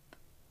career.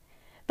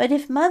 But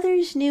if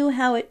mothers knew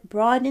how it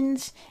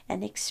broadens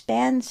and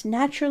expands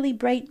naturally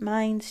bright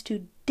minds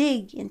to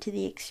dig into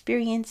the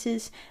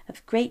experiences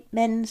of great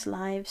men's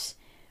lives,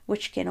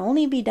 which can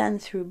only be done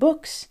through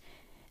books,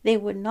 they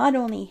would not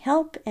only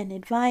help and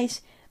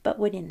advise, but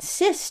would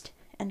insist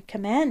and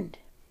command.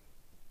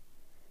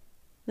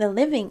 The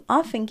living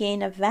often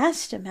gain a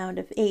vast amount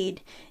of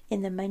aid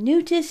in the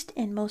minutest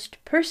and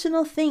most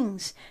personal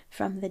things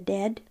from the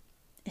dead,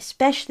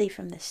 especially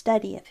from the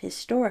study of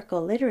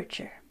historical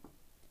literature.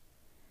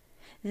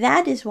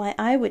 That is why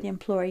I would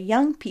implore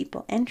young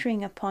people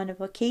entering upon a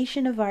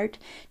vocation of art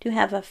to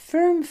have a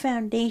firm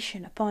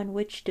foundation upon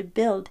which to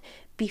build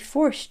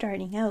before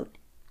starting out.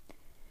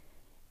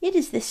 It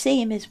is the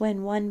same as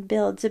when one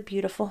builds a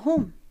beautiful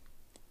home.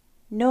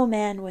 No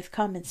man with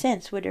common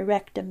sense would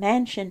erect a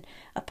mansion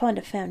upon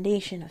a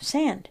foundation of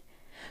sand.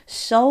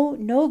 So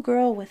no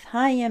girl with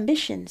high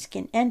ambitions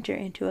can enter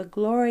into a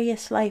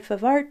glorious life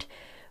of art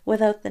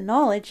without the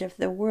knowledge of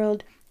the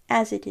world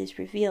as it is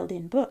revealed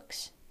in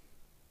books.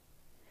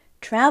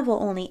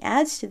 Travel only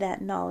adds to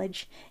that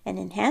knowledge and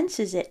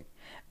enhances it,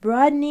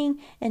 broadening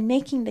and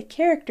making the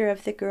character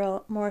of the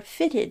girl more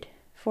fitted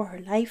for her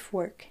life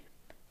work.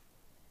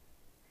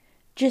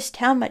 Just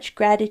how much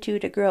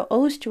gratitude a girl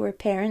owes to her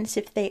parents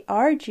if they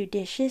are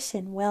judicious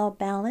and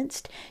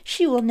well-balanced,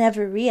 she will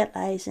never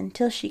realize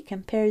until she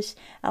compares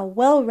a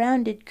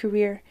well-rounded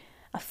career,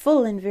 a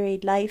full and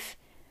varied life,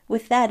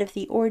 with that of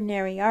the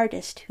ordinary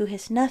artist who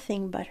has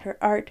nothing but her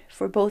art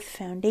for both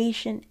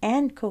foundation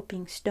and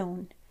coping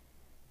stone.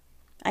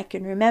 I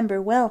can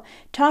remember well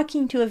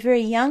talking to a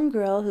very young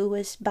girl who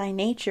was by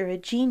nature a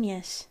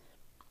genius.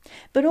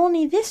 But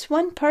only this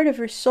one part of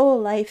her soul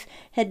life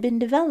had been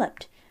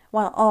developed,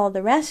 while all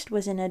the rest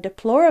was in a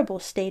deplorable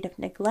state of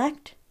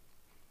neglect.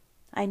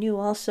 I knew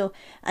also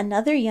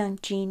another young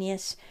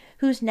genius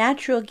whose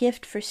natural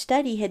gift for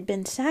study had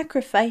been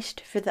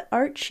sacrificed for the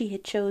art she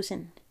had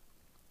chosen.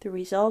 The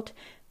result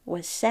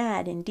was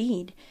sad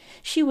indeed.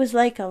 She was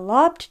like a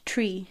lopped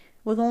tree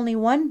with only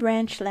one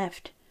branch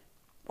left,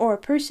 or a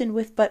person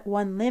with but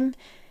one limb,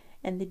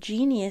 and the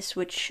genius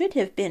which should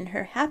have been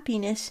her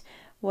happiness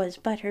was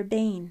but her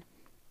bane.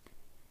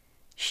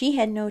 She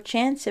had no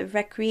chance of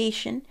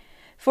recreation,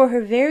 for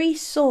her very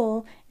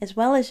soul, as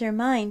well as her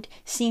mind,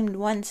 seemed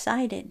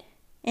one-sided,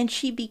 and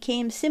she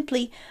became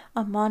simply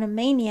a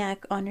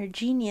monomaniac on her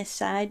genius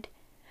side,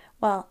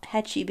 while,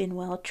 had she been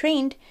well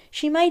trained,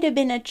 she might have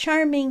been a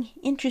charming,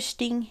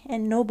 interesting,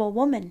 and noble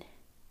woman,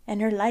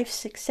 and her life's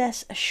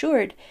success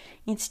assured,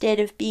 instead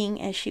of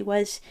being, as she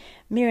was,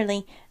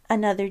 merely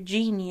another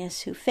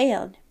genius who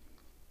failed.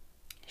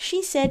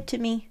 She said to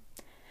me,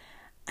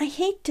 "I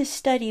hate to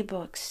study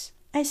books.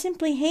 I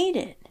simply hate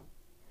it.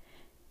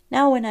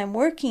 Now when I'm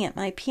working at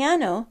my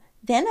piano,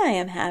 then I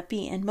am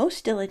happy and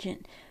most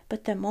diligent,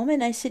 but the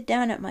moment I sit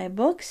down at my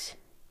books,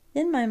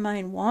 then my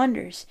mind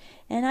wanders,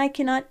 and I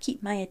cannot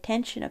keep my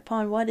attention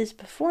upon what is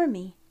before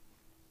me."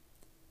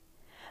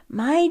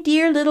 "My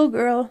dear little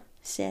girl,"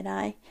 said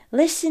I,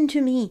 "listen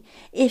to me.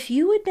 If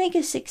you would make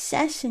a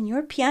success in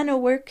your piano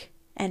work,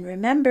 and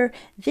remember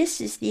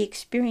this is the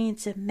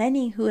experience of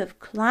many who have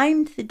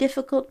climbed the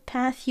difficult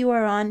path you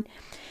are on,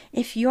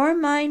 if your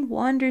mind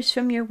wanders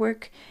from your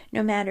work,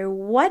 no matter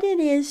what it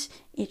is,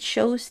 it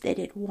shows that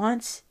it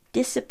wants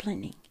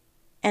disciplining.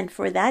 And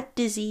for that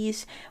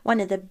disease, one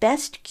of the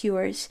best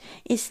cures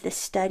is the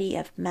study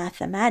of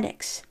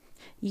mathematics,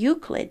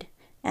 Euclid,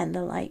 and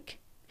the like.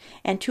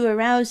 And to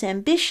arouse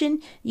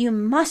ambition, you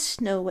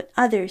must know what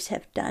others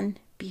have done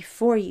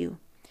before you.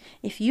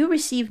 If you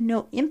receive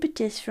no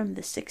impetus from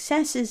the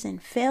successes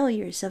and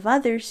failures of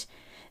others,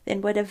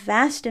 then what a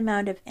vast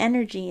amount of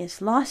energy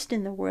is lost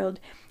in the world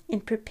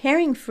in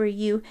preparing for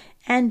you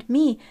and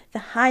me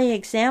the high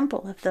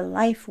example of the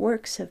life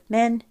works of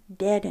men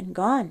dead and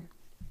gone.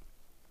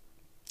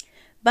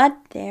 But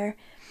there,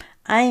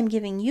 I am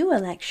giving you a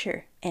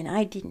lecture, and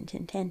I didn't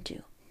intend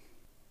to."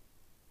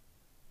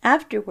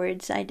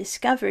 Afterwards I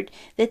discovered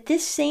that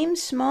this same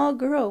small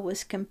girl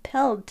was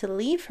compelled to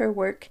leave her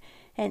work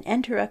and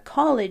enter a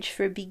college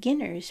for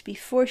beginners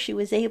before she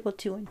was able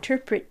to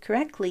interpret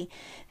correctly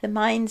the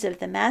minds of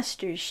the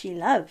masters she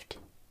loved.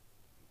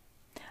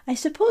 I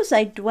suppose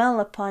I dwell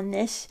upon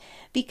this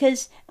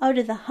because out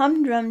of the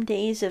humdrum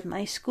days of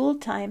my school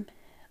time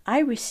I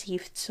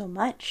received so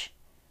much.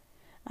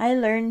 I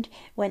learned,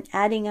 when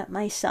adding up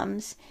my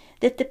sums,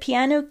 that the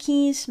piano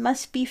keys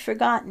must be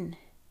forgotten,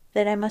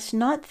 that I must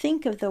not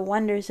think of the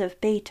wonders of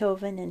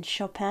Beethoven and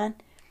Chopin,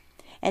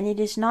 and it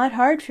is not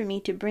hard for me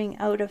to bring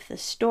out of the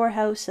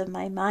storehouse of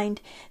my mind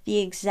the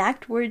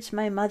exact words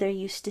my mother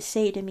used to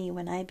say to me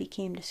when I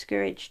became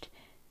discouraged.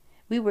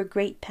 We were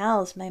great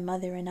pals, my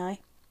mother and I.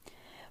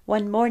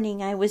 One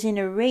morning I was in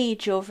a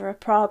rage over a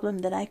problem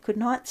that I could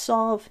not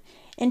solve,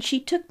 and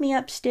she took me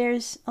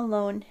upstairs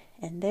alone,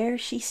 and there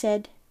she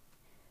said,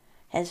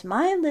 Has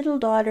my little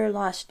daughter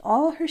lost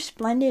all her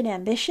splendid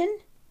ambition?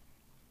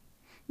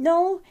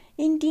 No,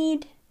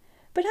 indeed,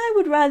 but I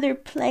would rather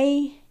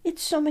play.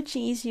 It's so much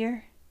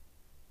easier.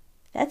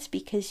 That's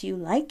because you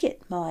like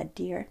it, Maud,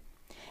 dear.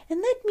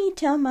 And let me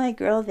tell my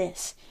girl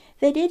this,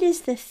 that it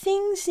is the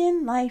things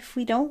in life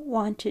we don't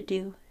want to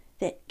do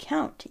that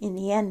count in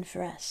the end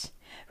for us.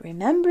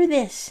 Remember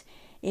this,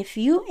 if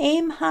you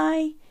aim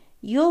high,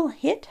 you'll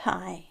hit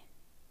high.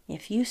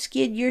 If you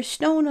skid your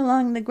stone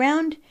along the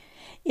ground,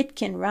 it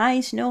can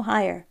rise no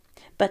higher,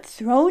 but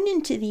thrown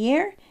into the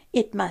air,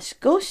 it must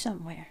go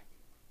somewhere.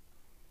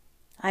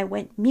 I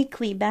went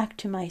meekly back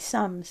to my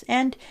sums,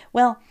 and,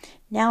 well,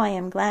 now I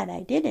am glad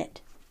I did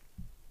it.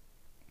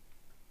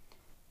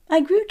 I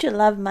grew to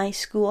love my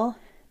school,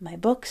 my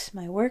books,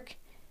 my work.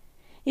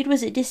 It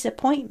was a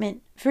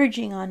disappointment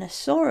verging on a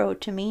sorrow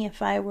to me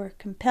if I were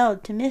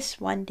compelled to miss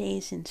one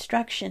day's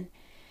instruction,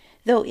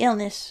 though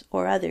illness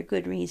or other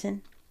good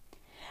reason.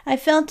 I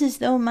felt as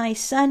though my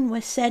sun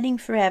was setting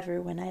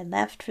forever when I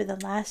left for the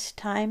last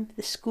time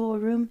the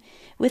schoolroom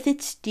with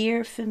its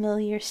dear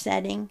familiar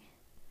setting.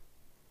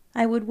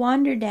 I would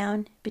wander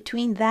down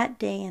between that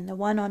day and the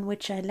one on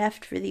which I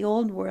left for the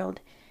old world,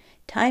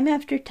 time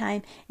after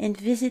time, and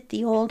visit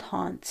the old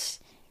haunts.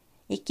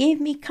 It gave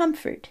me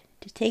comfort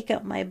to take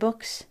out my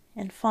books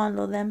and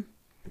fondle them.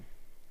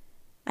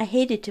 I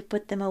hated to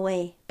put them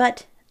away,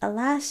 but,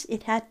 alas,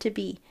 it had to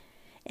be,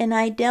 and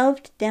I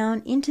delved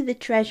down into the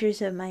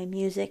treasures of my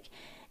music,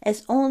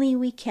 as only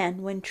we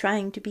can when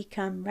trying to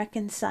become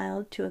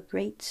reconciled to a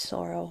great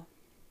sorrow.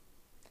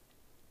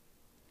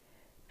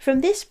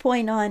 From this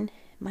point on,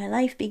 my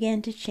life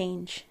began to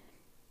change.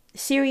 The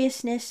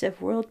seriousness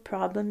of world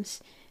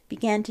problems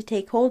began to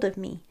take hold of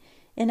me,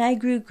 and I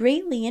grew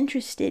greatly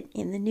interested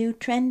in the new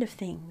trend of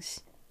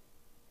things.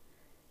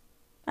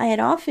 I had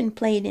often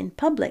played in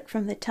public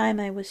from the time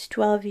I was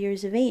 12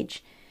 years of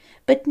age,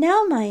 but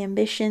now my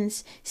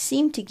ambitions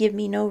seemed to give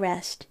me no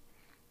rest.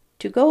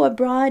 To go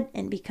abroad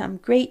and become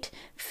great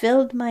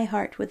filled my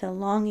heart with a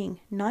longing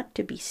not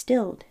to be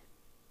stilled.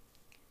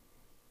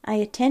 I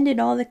attended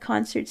all the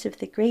concerts of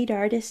the great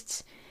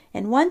artists,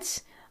 and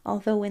once,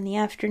 although in the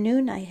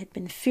afternoon I had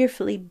been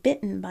fearfully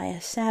bitten by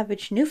a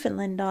savage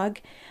Newfoundland dog,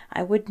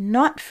 I would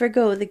not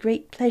forgo the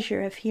great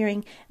pleasure of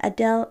hearing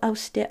Adele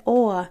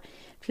Auster-Ohr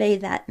play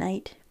that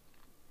night.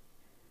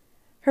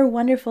 Her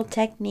wonderful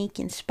technique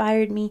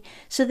inspired me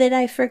so that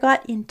I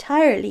forgot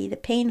entirely the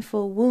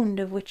painful wound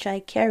of which I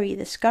carry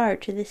the scar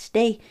to this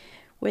day,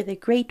 where the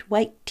great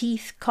white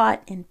teeth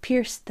caught and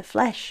pierced the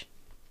flesh.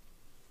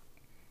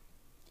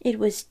 It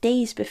was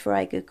days before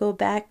I could go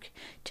back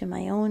to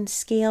my own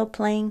scale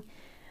playing,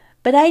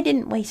 but I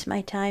didn't waste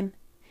my time.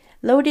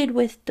 Loaded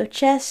with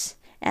Duchesse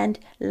and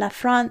La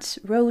France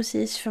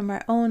roses from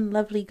our own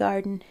lovely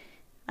garden,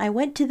 I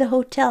went to the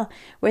hotel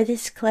where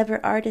this clever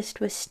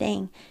artist was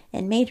staying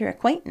and made her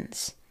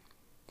acquaintance.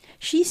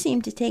 She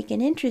seemed to take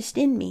an interest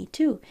in me,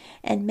 too,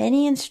 and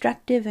many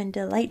instructive and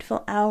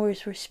delightful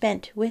hours were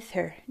spent with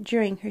her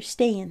during her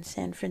stay in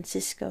San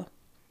Francisco.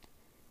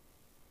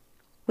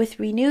 With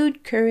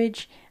renewed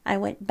courage, I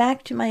went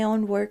back to my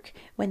own work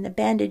when the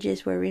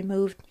bandages were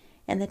removed,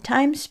 and the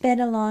time sped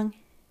along,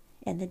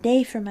 and the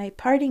day for my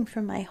parting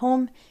from my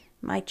home,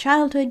 my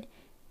childhood,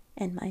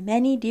 and my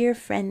many dear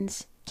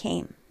friends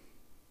came.